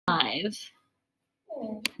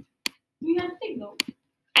5. We have to take notes.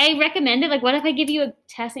 I recommend it. Like, what if I give you a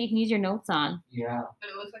test that you can use your notes on? Yeah. But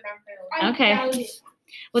it looks like I'm failing. Okay.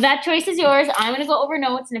 Well, that choice is yours. I'm going to go over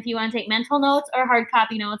notes, and if you want to take mental notes or hard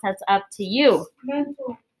copy notes, that's up to you.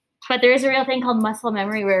 Mental. But there is a real thing called muscle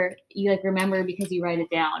memory where you like remember because you write it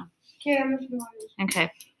down.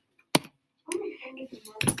 Okay.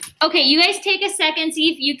 Okay, you guys take a second,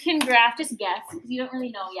 see if you can graph. Just guess, because you don't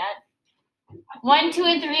really know yet. 1, 2,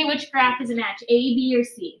 and 3, which graph is a match? A, B, or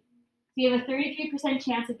C? So you have a 33%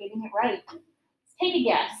 chance of getting it right. Take a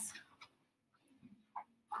guess.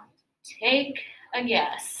 Take a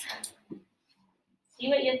guess. See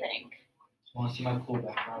what you think. Want to see my cool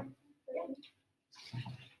background?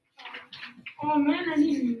 Oh man, I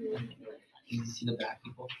need you. Can you see the back,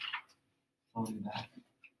 people? Oh, the back.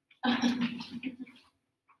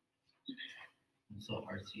 It's so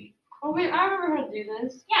hard to see. Oh wait, I remember how to do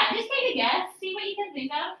this. Yeah, just take a guess. See what you can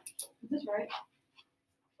think of. Is this right?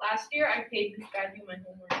 Last year, I paid this guy to do my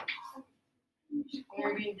homework. We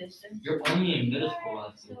were being distant. You're only in middle school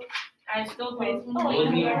last year. I still paid him. It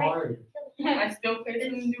wasn't even hard. I still paid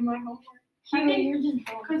him to do my homework. You're just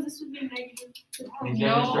because this would be negative. Did you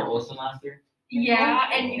have Mr. Olson last year? Yeah,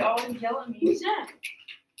 and you always yell at me. Who's that?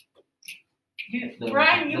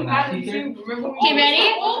 Brian, you had it too. Remember? Okay,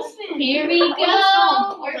 ready? Olsen. Here we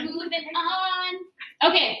go. We're moving on.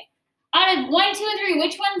 Okay. Out of 1, 2, and 3,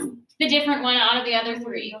 which one's the different one out of the other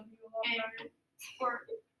 3?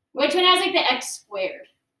 Which one has like the x squared?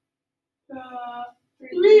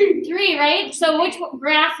 3, right? So which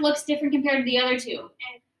graph looks different compared to the other 2?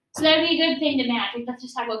 So that would be a good thing to match. Like, let's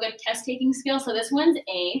just talk about good test taking skills. So this one's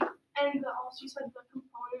A. And also said the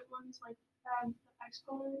component ones, like the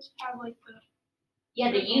exponents, have like the.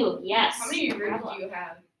 Yeah, the U. Yes. How many ribs do you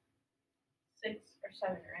have? 6 or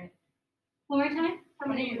 7, right? One more time. How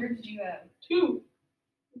many ribs do you have? 2.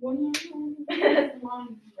 1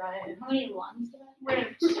 One, Ryan. How many lungs do I have?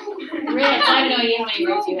 ribs. Ribs. I have no idea how many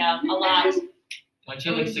ribs you have. A lot. Don't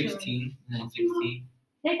you have like 16 and then 16?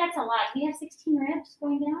 I think that's a lot. Do you have 16 ribs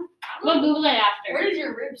going down? We'll Google it after. Where does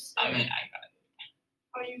your ribs I start? mean, I got it.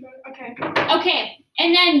 Oh, you got okay. Okay,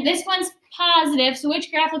 and then this one's positive. So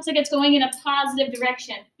which graph looks like it's going in a positive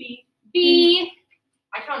direction? B. B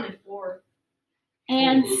I counted 4.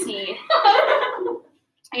 and C.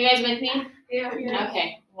 Are you guys with me? Yeah.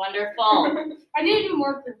 Okay, wonderful. I need to do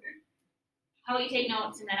more than How about you take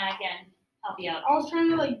notes and then I can help you out. I was trying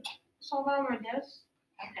to like solve that on my desk.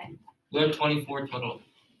 Okay. We have 24 total.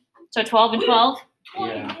 So 12 and 12?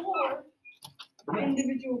 Yeah. 24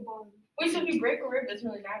 individual bonds. Wait, so if you break a rib, it doesn't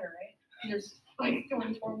really matter, right? There's like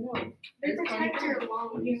 24 more. They protect your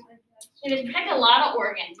lungs. It is protect a lot of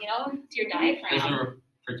organs, you know? It's your diaphragm. Doesn't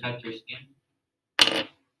protect your skin.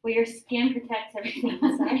 Well, your skin protects everything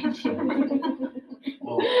inside you.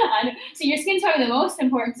 Oh. I know. So your skin's probably the most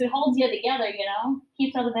important because it holds you together, you know?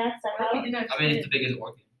 Keeps all the bad stuff What if we out. didn't have I mean, it's skin? the biggest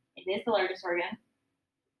organ. It is the largest organ.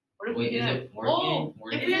 What if we Wait, is didn't have- it organ? Oh,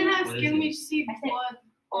 Organ? If we didn't have What is skin, it? we'd see I said- blood.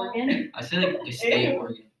 Organ? I say like the state Ew.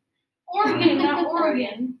 organ. Organ, not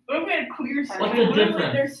organ. What if we had clear skin? What's the What if, like,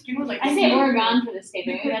 difference? their skin was like I say smooth? Oregon for the state,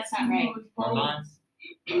 but maybe that's not right. Organs?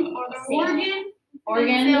 Or the See. organ.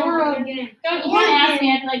 Organ? Oregon. Don't you can't ask me.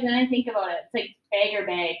 I have to like then I think about it. It's like bag or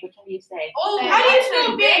bag. Which one do you say? Oh, How do you I spell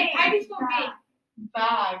said big? bag. How do you spell big?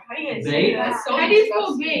 Bag. How do you guys Big? say that? That's so How do you spell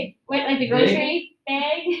disgusting. big? Wait, like the grocery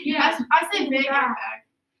bag? Yeah, I said big. Bag.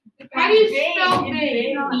 How do you Big. spell Big.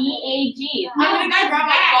 big? B-A-G. I'm gonna go grab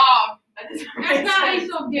my dog. That's not how you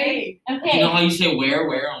spell big. Okay. You know how you say where,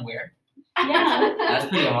 and where? Yeah. That's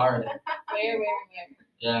pretty hard. Where?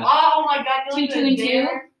 Yeah. Oh my god, you Two, two, and two?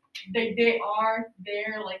 They are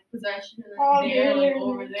there, like possession, and Oh, then they're there, like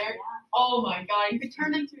over there. Oh my god, You could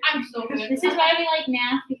turn into. I'm so good. This is why we like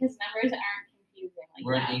math because numbers aren't confusing like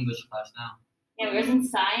We're in that. English class now. Yeah, we were in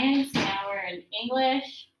science. Now we're in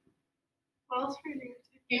English. Well, it's pretty good.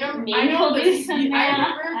 You know, Maybe I know we'll do this. some I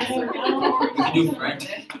math. remember. I don't know. We can do French.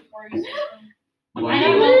 I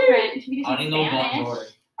don't know French. We do I some don't know Spanish. bonjour.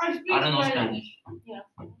 I speak I don't know Spanish. Spanish. Yeah,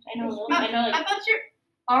 I know a little. I know I like thought you.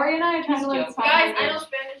 Ari and I are trying to learn Guys, sign I know language.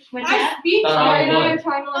 Spanish. What's I that? speak Uh, Ari and I what? are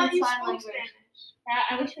trying to I learn thought you sign spoke language. Spanish.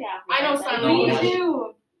 I wish we had. I know that. sign No, language. I-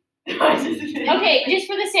 too. Okay, just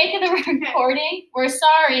for the sake of the recording, we're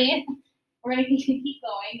sorry. We're gonna keep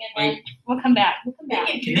going, and then Wait. we'll come back. We'll come back.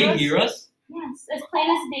 Can they hear us? Yes, as plain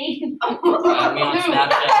as day. We on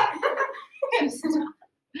Snapchat.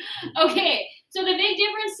 Okay, so the big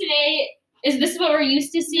difference today is this is what we're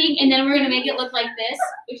used to seeing, and then we're gonna make it look like this,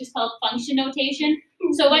 which is called function notation.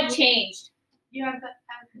 So what changed? You have the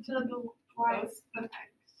X instead of the Y, it's the X.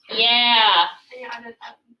 Yeah. And you added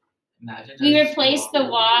F. Imagine We there's a replaced the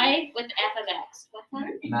school y with f of x. What's that?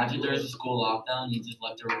 lockdown. Imagine there's a school lockdown. You just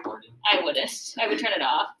left it recording. I wouldn't. I would turn it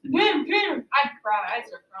off. I'd cry. I'd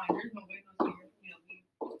start crying. There's no way those are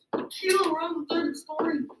gonna leave. Kilo around the third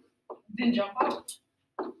story. Didn't jump out.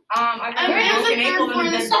 I got a broken ankle and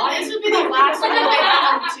a dead body. This would be the last one they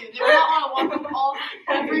come to. They would not want to walk up all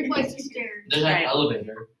every place of stairs. There's Right. an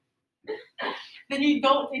elevator. Then you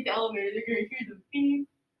don't take the elevator. They're gonna hear the beep.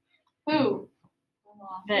 Who?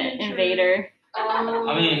 The invader.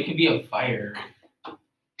 I mean, it could be a fire.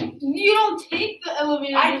 You don't take the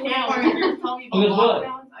elevator. I to the can't. park. When you're telling me Oh, about guess what?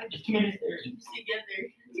 lockdowns, I There's too many stairs. keep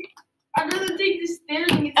together. I'd rather take the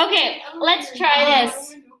stairs and get Okay, let's try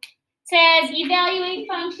this. Says evaluate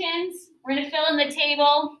functions. We're gonna fill in the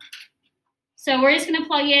table. So we're just gonna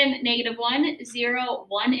plug in -1, 0,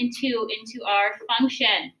 1, and 2 into our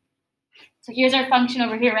function. So here's our function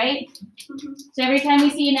over here, right? So every time we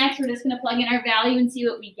see an x, we're just gonna plug in our value and see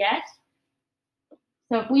what we get.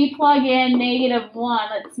 So if we plug in -1,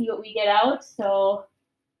 let's see what we get out. So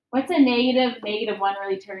what's a -1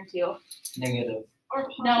 really turn to? Negative. Or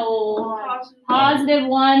No. positive.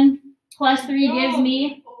 +1 plus 3 gives No.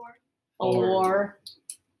 me Or 4.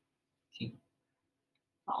 See.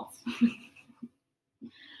 False.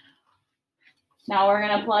 Now we're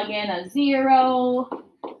gonna plug in a 0.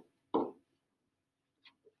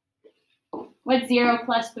 What's 0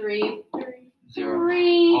 plus 3? 3. 0.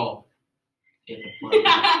 3. Oh. It's a plug.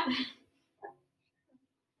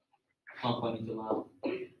 Not funny to laugh.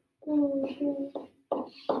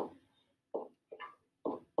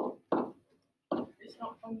 It's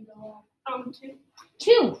not funny to laugh. 2.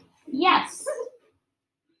 2. Yes.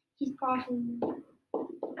 She's coughing.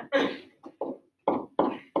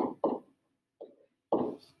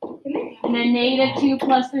 And then -2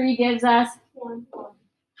 plus 3 gives us, 1.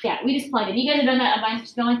 yeah, we just plug in. You guys have done that a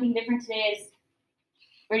bunch. The only thing different today is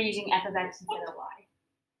we're using f of x instead of y.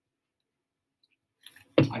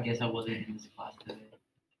 I guess I wasn't in this class today.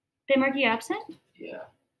 They mark you absent? Yeah.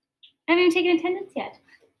 I haven't even taken attendance yet.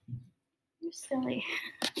 You're silly.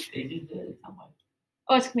 They just did it. I'm like,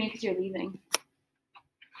 Oh, it's coming because you're leaving.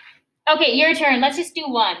 Okay, your turn. Let's just do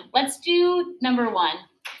 1. Let's do number 1,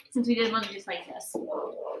 since we did one just like this.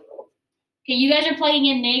 Okay, you guys are plugging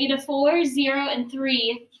in -4, 0, and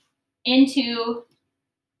 3 into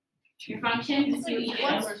your function to see what you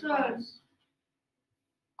get. What's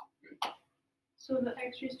so the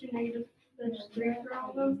x raised to negative, there's 3 for all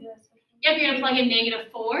of them Yep, you're gonna plug in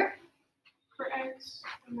 -4. for x,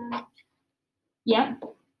 and then Yep.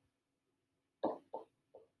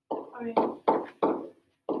 okay.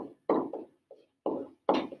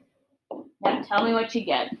 Yep. Tell me what you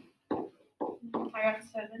get. I got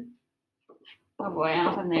 7. Oh boy, I don't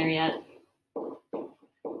know if I'm there yet.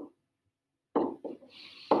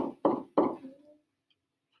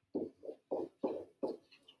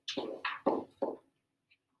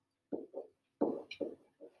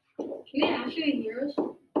 Can they actually hear us?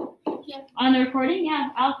 On the recording, yeah,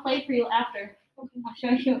 I'll play for you after. I'll show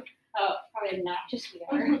you how probably obnoxious we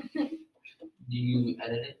are. do you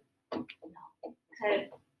edit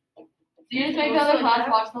it? Do you just make the other class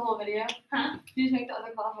watch the whole video? Huh? Do you just make the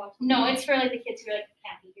other class watch? No, it's for like the kids who like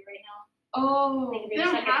can't be here right now. Oh. They can They do a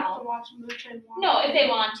don't second have home. to watch them if they want. No, if they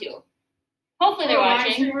want to. Hopefully they're We're live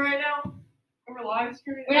watching. streaming right now. We're live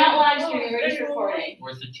streaming. We're not live streaming, we're just recording.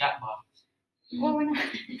 Where's the chat box? Well, we're not.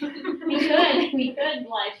 We could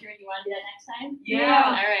live stream. You want to do that next time? Yeah.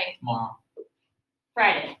 All right. Tomorrow.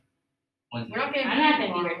 Friday. Wednesday. We're not gonna I'm be not here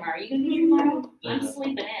gonna be here tomorrow. tomorrow. You gonna be here tomorrow? I'm Thursday.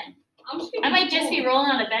 sleeping in. I'm just I might just be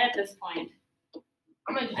rolling out of bed at this point.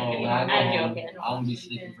 I'm gonna just Oh, kidding. when I go I'm home, joking. I'm gonna be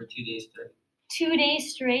sleeping for 2 days straight. 2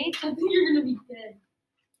 days straight. I think you're gonna be dead.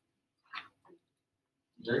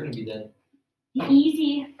 You're gonna be dead.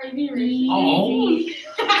 Easy. Are you being Easy. racist?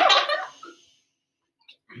 Oh.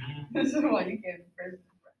 This is why you can't be president.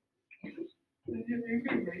 You're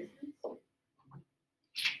being racist.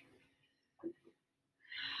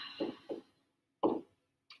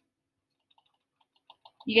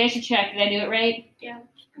 You guys should check. Did I do it right?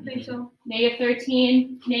 I think so.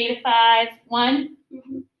 -13, -5, 1.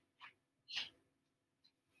 Mhm.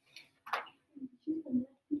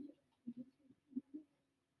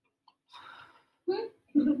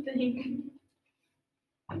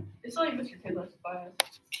 It's like Mr. Taylor's class.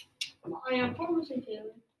 I am poor Mr.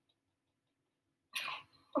 Taylor.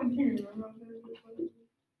 I do remember.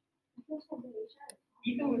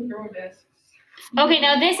 Even with row desks. Okay,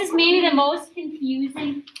 now this is maybe the most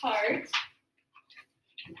confusing part.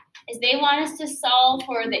 Is they want us to solve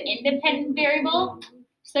for the independent variable.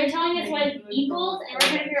 So they're telling us what it equals, and we're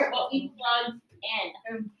going to figure out what we plugged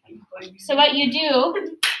in. So what you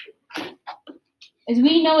do is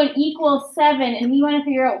we know it equals 7, and we want to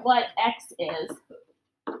figure out what x is.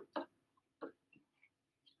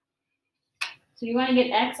 So we want to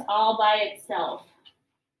get x all by itself.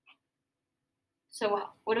 So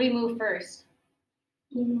what do we move first?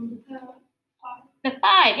 The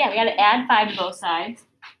 5. Yeah, we got to add 5 to both sides.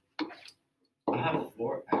 I have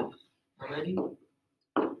 4x already.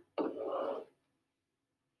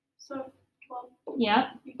 So 12 Yep.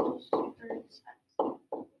 equals 2/3 x.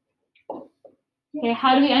 Okay,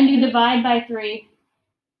 how do we undo divide by 3?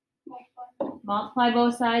 Multiply. Multiply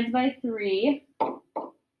both sides by 3.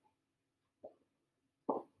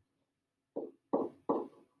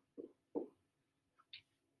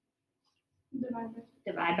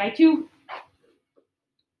 Divide by 2.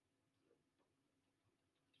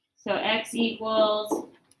 So x equals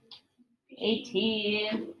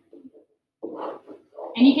 18.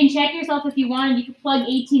 And you can check yourself if you want. You can plug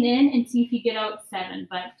 18 in and see if you get out 7,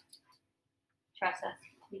 but trust us,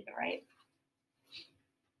 we get it right.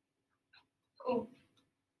 Cool.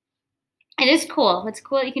 It is cool. It's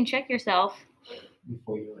cool that you can check yourself.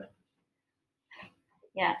 Before you left.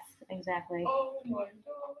 Yes, exactly. Oh my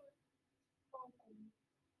god.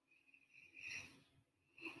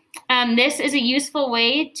 This is a useful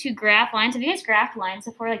way to graph lines. Have you guys graphed lines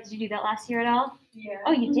before? Like, did you do that last year at all? Yeah.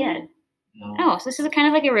 Oh, you did. No. Oh, so this is kind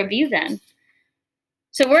of like a review then.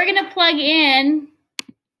 So we're going to plug in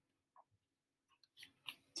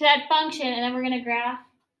to that function, and then we're going to graph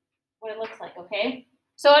what it looks like, okay?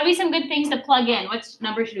 So what would be some good things to plug in? What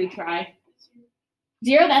number should we try?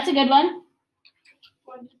 0, that's a good one.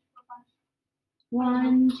 1, 2, 3, 4, 5.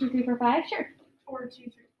 1, 2, 3, 4, 5, sure. 4, 2, 3,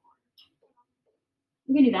 4.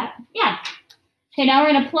 We can do that. Yeah. Okay, now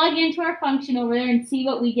we're going to plug into our function over there and see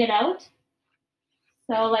what we get out.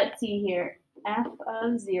 So let's see here. F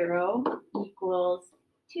of 0 equals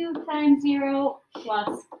 2 times 0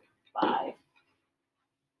 plus 5.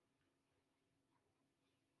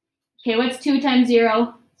 Okay, what's 2 times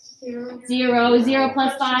 0? 0. 0. 0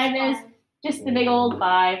 plus 5 is just the big old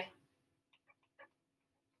 5.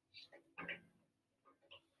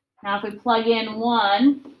 Now if we plug in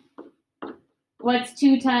 1, what's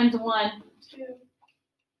 2 times 1? 2.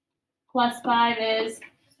 Plus 5 is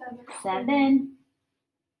 7. 7.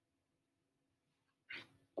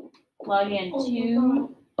 Plug in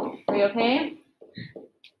 2. Are you okay?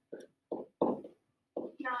 9.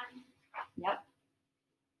 Yep.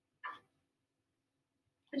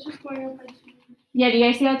 It's just going up by 2. Yeah, do you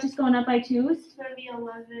guys see how it's just going up by 2s? It's going to be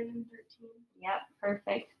 11 and 13. Yep,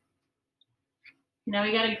 perfect. Now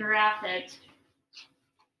we got to graph it.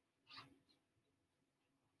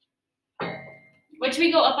 What should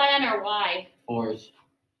we go up by on our y? 4s.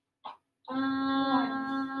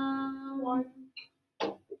 1.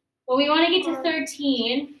 Well, we want to get to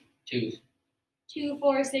 13. 2s. 2,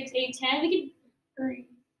 4, 6, 8, 10. We 3.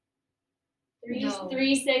 could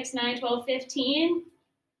 3, 6, 9, 12, 15.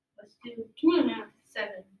 Let's do 2.5. 7.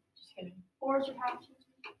 Just kidding. 4s are half.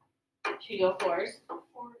 Should we go 4s? 4,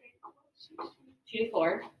 8, 12, 2 to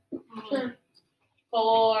 4. 16. Sure.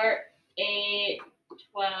 4, 8,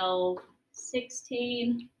 12,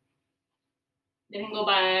 16. Then we can go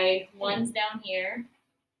by 1s down here.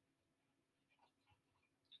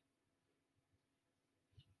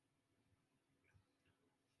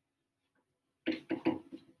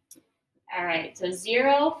 All right, so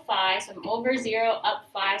 0, 5. So I'm over 0, up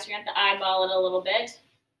 5. So you're going to have to eyeball it a little bit.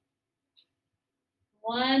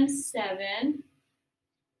 1, 7.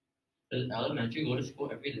 Does elementary go to school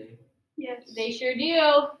every day? Yes. They sure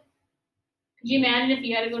do. Could you imagine if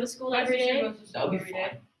you had to go to school every day? That would be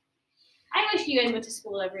fun. I wish you guys went to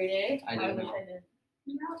school every day. I I don't wish know. I did.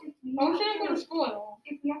 You know, if we Why have should I go to- to school at all?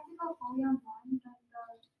 If we have to go fully online, then the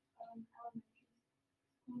elementary school kids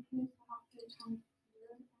will have to come here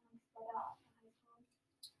and split out the high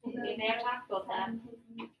school. They have talked about that. Seven kids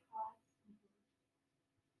in each class.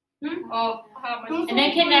 Oh, how much? And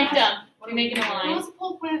then connect them. We're making a line. What's the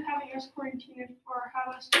whole point of having us quarantined or have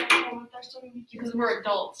us stay at home if they're still going to be Because we're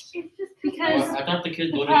adults. It's just Because I thought the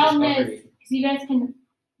kids the go to problem Discovery. is, because you guys can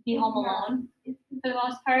be home alone for the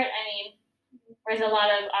most part. I mean, whereas a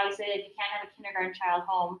lot of, obviously, like, you can't have a kindergarten child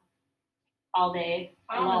home all day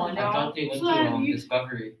alone. I thought they went So to you-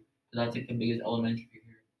 Discovery. So that's like the biggest elementary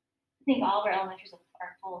here. I think all of our elementaries are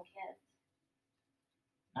full of kids.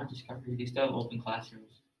 Not Discovery. They still have open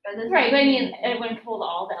classrooms. Right, but I mean, it wouldn't hold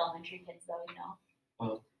all the elementary kids though, you know.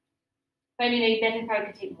 Oh. But I mean, they definitely probably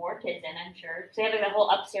could take more kids in, I'm sure. So they have like that whole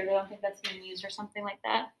upstairs, I don't think that's being used or something like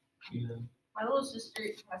that. Yeah. My little sister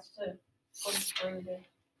has to go to school every day.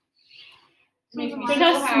 Think So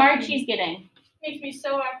how smart happy. she's getting. Makes me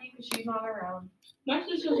so happy because she's not around. My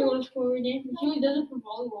sister's going to school every day. She only does it for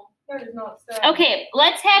volleyball. That is not sad. Okay,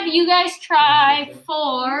 let's have you guys try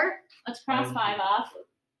 4. Let's cross 5 off.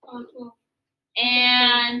 12.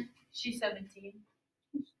 And She's 17.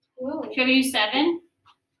 Whoa. should we do 7? Okay,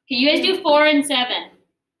 you guys do 4 and 7.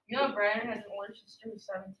 You know, Brandon has an older sister who's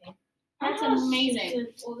 17. That's I'm not amazing.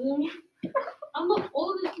 six older than me. I'm the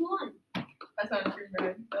oldest one. That's not true,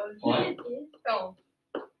 Brandon. That was What? Yeah, it is. No,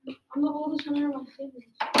 I'm the oldest one of my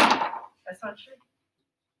siblings. that's not true.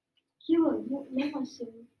 Kilo, you make my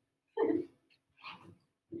sibling.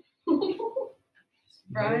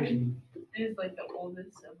 Brian is like the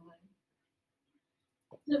oldest sibling.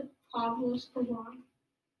 The Pablo Escobar.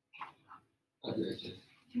 Not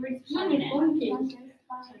Not fun kids.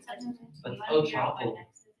 But oh, Chapo.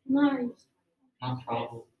 Nice. Not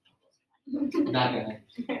Chapo. That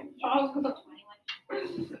guy. Pablo.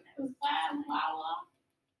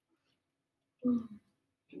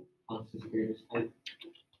 What's his greatest type?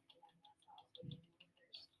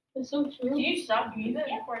 It's so Can true. you stop doing that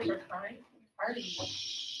before I start crying? Party.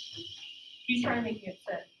 She's trying to make me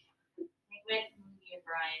upset. We went me and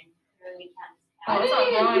Brian. Really can't. Oh, it's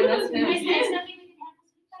not Brian, that's him. There's nothing we can have to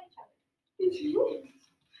speak by each other.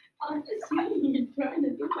 I'm just saying you're trying to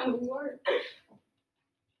do my work.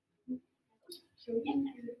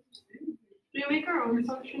 We make our own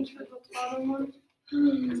functions for the bottom one.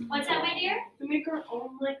 What's that, my dear? We make our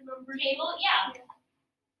own like numbers. Table? Yeah.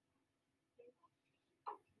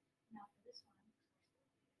 No, for this one.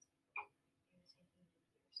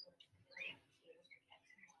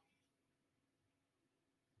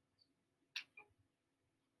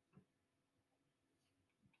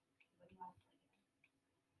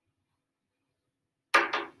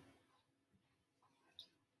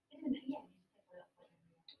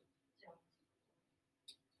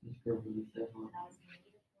 This girl really said how.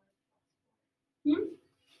 Hmm?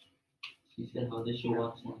 She said how this should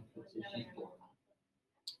watch Netflix if she's bored.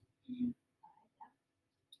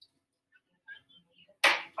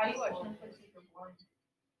 How do you watch Netflix if you're blind?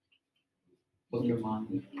 With your mom.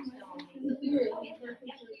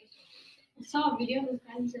 I saw a video of this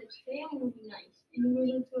guy who said, "Today I'm gonna be nice." And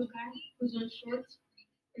he goes up to a guy who's on shorts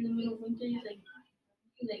in the middle of winter. He's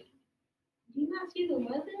like, "Do you not see the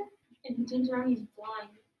weather?" And he turns around, he's blind.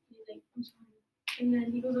 He's like, "I'm sorry." And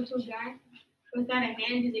then he goes up to a guy without a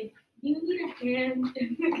hand. He's like, "Do you need a hand?"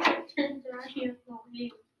 And the guy turns around, he has no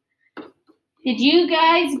hand. Did you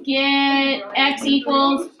guys get x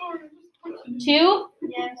equals 2?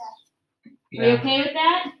 Yes. Are you okay with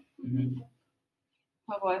that? Mm-hmm.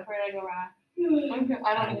 Oh boy, where did I go wrong?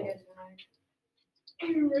 I don't think it's right.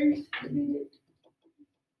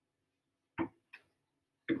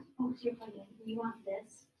 Oh, so you're plugging in. You want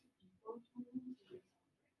this?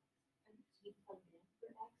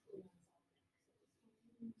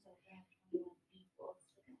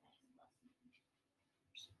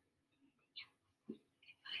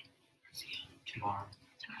 Tomorrow.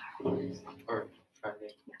 Or Friday. Or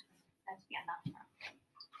Thursday.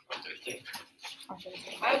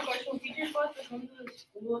 I have a question. Teachers supposed to come to the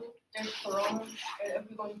school if there's corona, if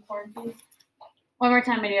we go to quarantine? One more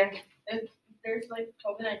time, my dear. If there's like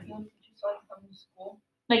COVID-19, teachers supposed to come to school?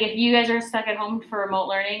 Like if you guys are stuck at home for remote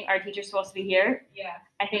learning, our teacher's supposed to be here. Yeah.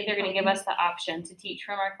 I think they're gonna give us the option to teach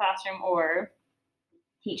from our classroom or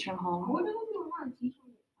teach from home. What do we want to teach them?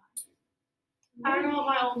 I don't know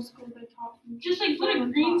my old school they taught me. Just like put a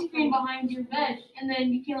green screen behind your bed, and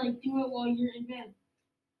then you can like do it while you're in bed.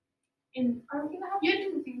 And Are we gonna have you to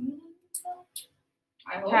do Zoom meetings and stuff?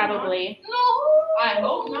 I hope Probably. Not. I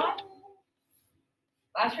hope not.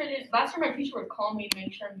 Last year my teacher would call me to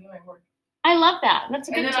make sure I'm doing my work. I love that. That's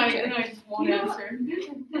a And good then teacher. I just won't You know answer.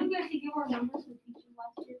 didn't we have to give our numbers to teachers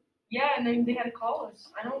last year? Yeah, and then they had to call us.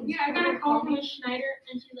 I don't. Yeah, I got a call from Miss Schneider,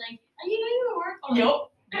 and she's like, "Are you doing your work?" I'm like,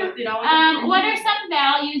 Yup. Yep, they always What are some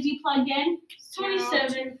values you plugged in?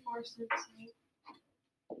 27. 4, 6, 8.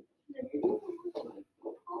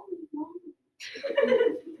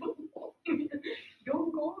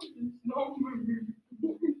 Don't call this number.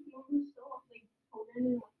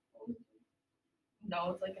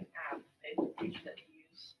 No, it's like an app they teach that to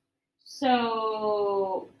use.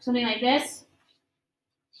 So something like this.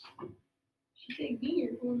 She said, "Be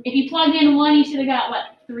your phone." If you plugged in 1, you should have got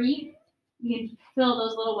what? 3. You can fill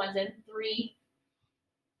those little ones in. 3.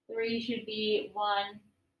 3 should be 1.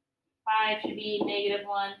 5 should be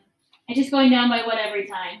 -1. And just going down by what every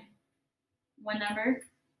time? One number.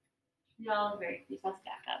 No, very please. Let's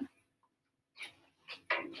back up.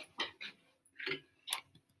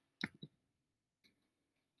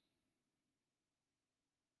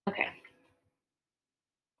 Okay.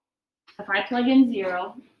 If I plug in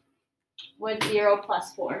 0, What's 0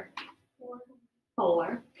 plus 4? 4.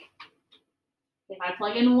 4. If I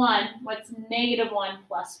plug in 1, what's negative 1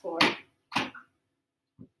 plus 4?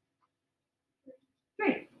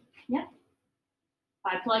 3. Yep. If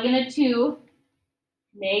I plug in a 2,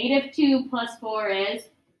 negative 2 plus 4 is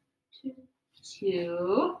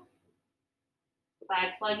 2. If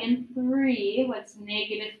I plug in 3, what's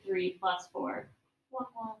negative 3 plus 4? 1.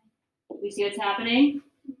 We see what's happening?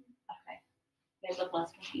 Okay. You guys look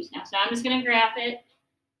less confused now. So I'm just going to graph it.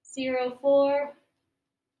 0, 4.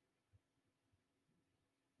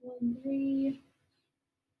 1, 3.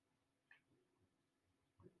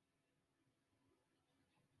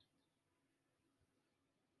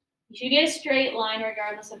 You should get a straight line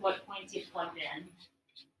regardless of what points you plugged in.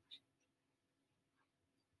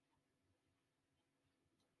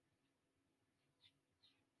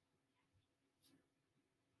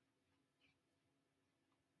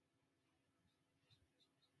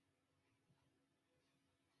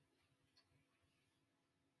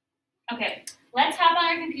 Okay, let's hop on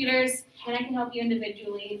our computers, and I can help you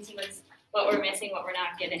individually and see what we're missing, what we're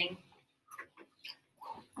not getting.